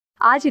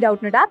आज ही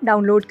Doubtnut app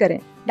download करें।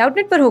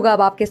 डाउटनट पर होगा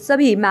अब आपके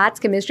सभी मैथ्स,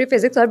 केमिस्ट्री,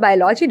 फिजिक्स और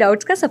बायोलॉजी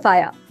डाउट्स का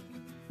सफाया।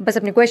 बस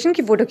अपने क्वेश्चन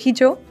की फोटो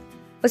खींचो,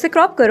 उसे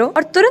क्रॉप करो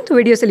और तुरंत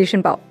वीडियो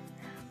सोल्यूशन पाओ।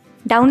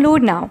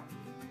 Download now.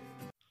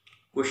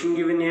 Question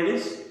given here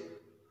is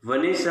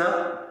Vanessa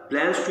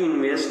plans to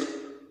invest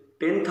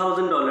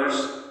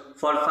 $10,000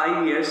 for 5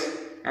 years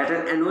at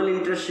an annual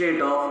interest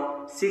rate of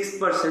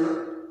 6%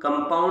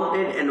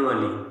 compounded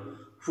annually.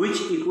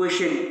 Which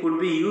equation could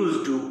be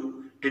used to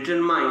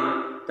determine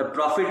the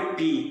profit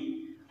P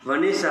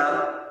Vanessa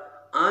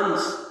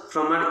earns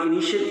from her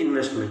initial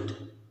investment?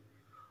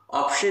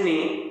 Option A,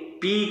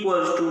 P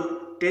equals to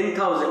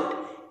 10,000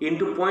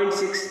 into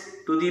 0.6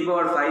 to the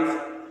power 5.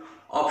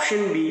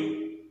 Option B,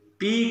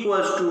 P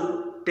equals to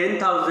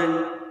 10,000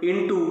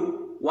 into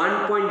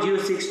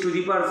 1.06 to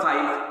the power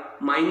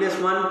 5 minus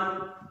 1.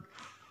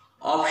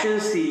 Option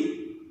C,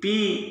 P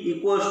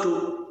equals to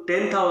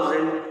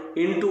 10,000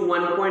 into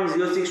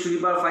 1.06 to the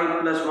power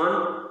 5 plus 1.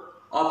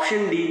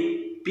 Option D,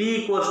 P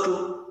equals to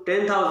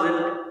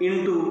 10,000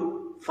 into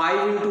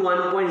 5 into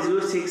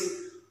 1.06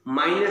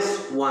 minus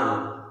 1.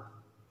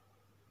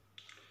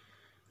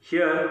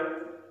 Here,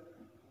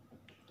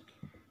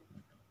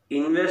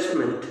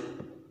 investment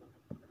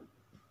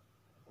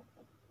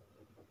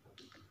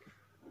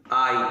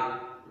I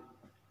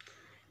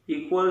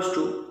equals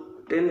to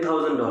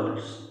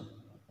 $10,000.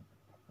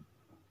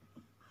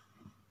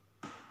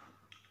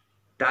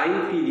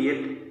 Time period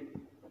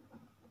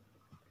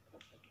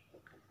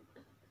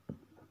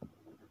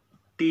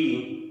T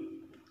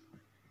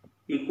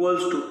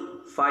equals to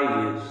 5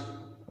 years.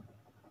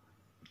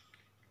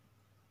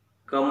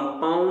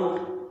 Compound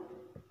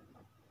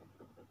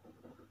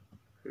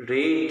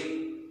rate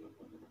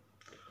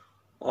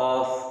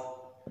of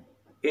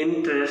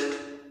interest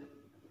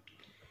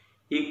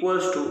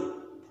equals to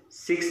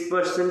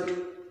 6%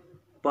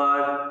 per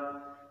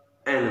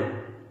annum.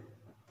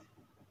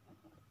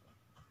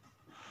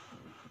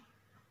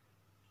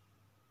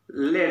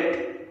 Let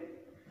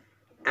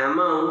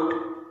amount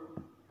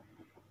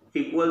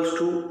equals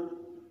to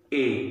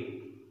A,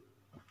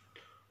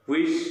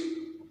 which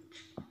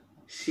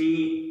she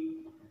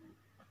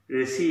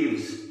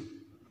receives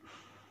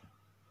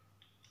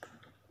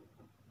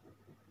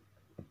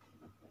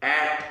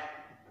at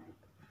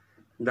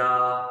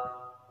the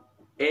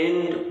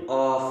end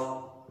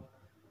of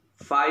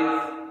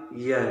 5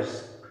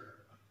 years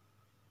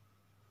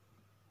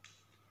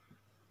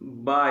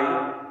by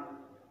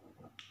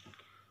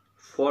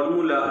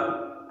formula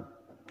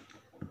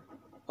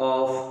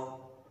of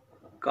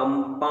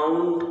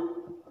compound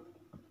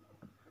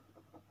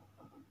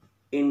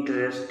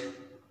interest.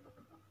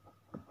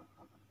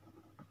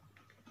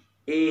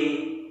 A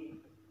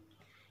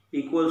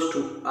equals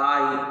to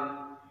I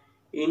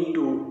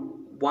into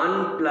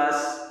 1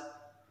 plus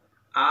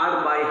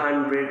R by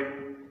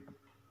 100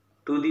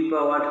 to the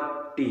power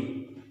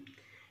T.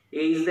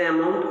 A is the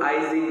amount, I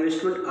is the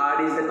investment,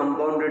 R is the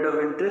compound rate of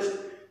interest,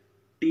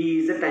 T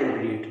is the time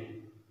period.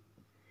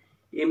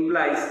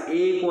 Implies A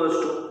equals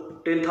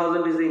to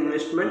 10,000 is the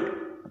investment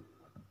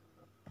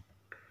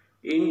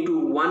into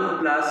 1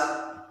 plus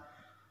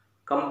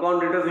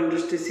compound rate of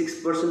interest is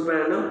 6%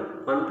 per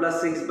annum, 1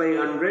 plus 6 by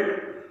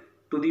 100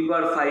 to the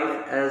power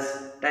 5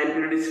 as time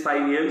period is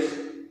 5 years.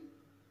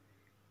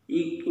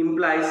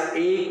 Implies A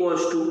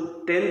equals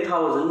to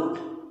 10,000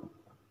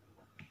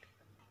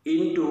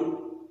 into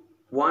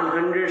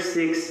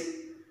 106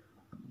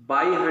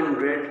 by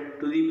 100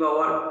 to the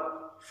power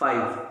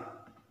 5.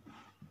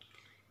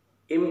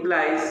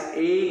 Implies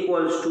A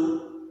equals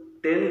to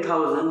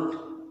 10,000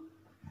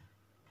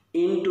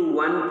 into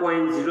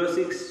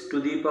 1.06 to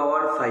the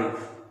power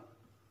 5.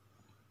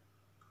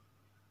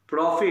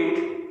 Profit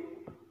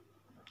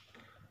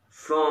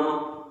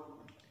from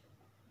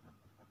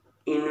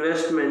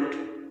investment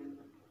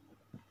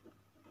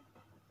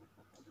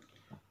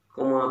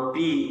P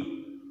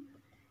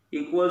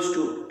equals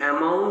to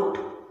amount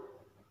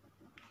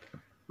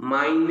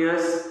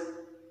minus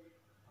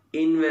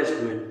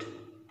investment.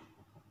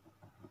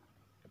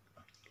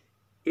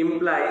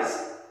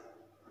 Implies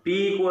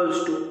P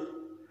equals to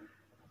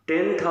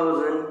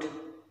 10,000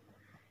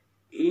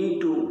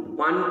 into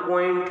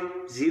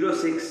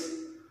 1.06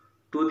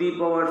 to the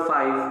power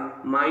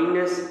 5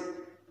 minus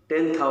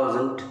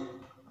 10,000.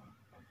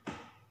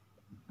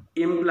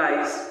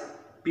 Implies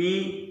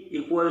P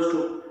equals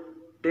to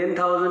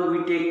 10,000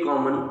 we take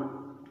common,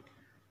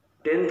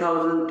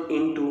 10,000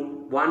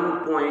 into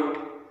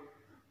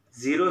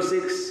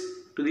 1.06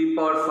 to the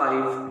power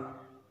 5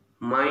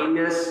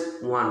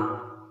 minus 1.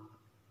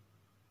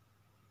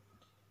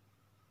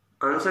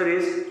 Answer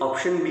is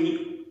option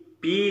B,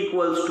 P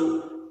equals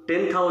to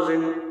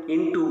 10,000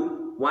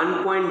 into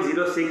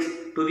 1.06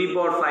 to the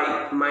power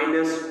 5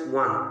 minus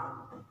 1.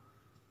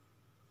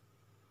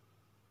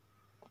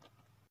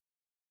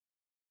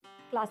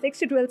 Class 6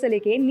 से 12 से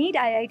लेके NEET,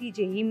 IIT,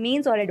 JEE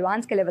mains और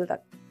advance के level तक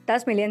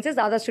 10 million से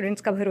ज्यादा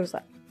students का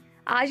भरोसा।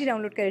 आज ही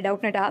डाउनलोड करें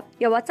डाउटनट ऐप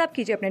या व्हाट्सएप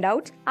कीजिए अपने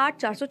डाउट्स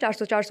 8400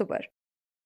 400 400 पर।